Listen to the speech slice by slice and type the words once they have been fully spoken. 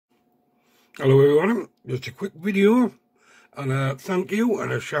Hello everyone, just a quick video and a thank you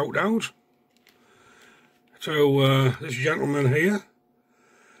and a shout out to this gentleman here.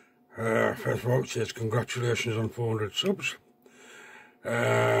 First of all, it says congratulations on 400 subs.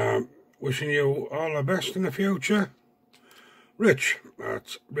 Wishing you all the best in the future. Rich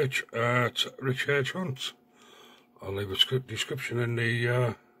at Rich H Hunt. I'll leave a description in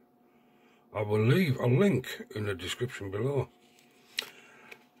the I will leave a link in the description below.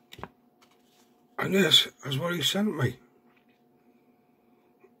 And this is what he sent me.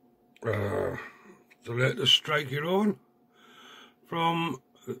 The latest Strike Your Own from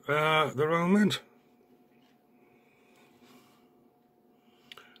the Royal Mint.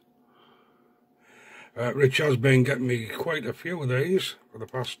 Rich has been getting me quite a few of these for the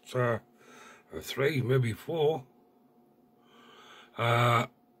past 3, maybe 4. And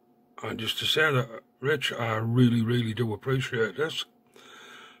just to say that, Rich, I really do appreciate this.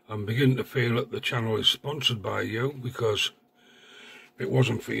 I'm beginning to feel that the channel is sponsored by you, because if it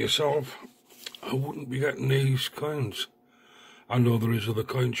wasn't for yourself, I wouldn't be getting these coins. I know there is other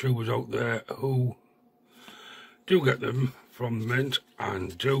coin tubers out there who do get them from the mint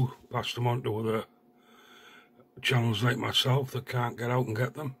and do pass them on to other channels like myself that can't get out and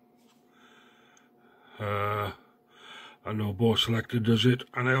get them. I know Bo Selected does it,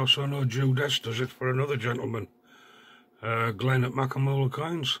 and I also know Jude S does it for another gentleman, Glenn at Macamola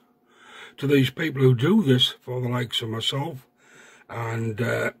Coins. To these people who do this for the likes of myself and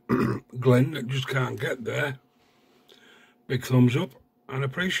Glenn that just can't get there, big thumbs up and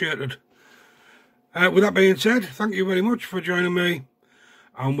appreciated. With that being said, thank you very much for joining me,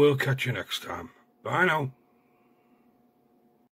 and we'll catch you next time. Bye now.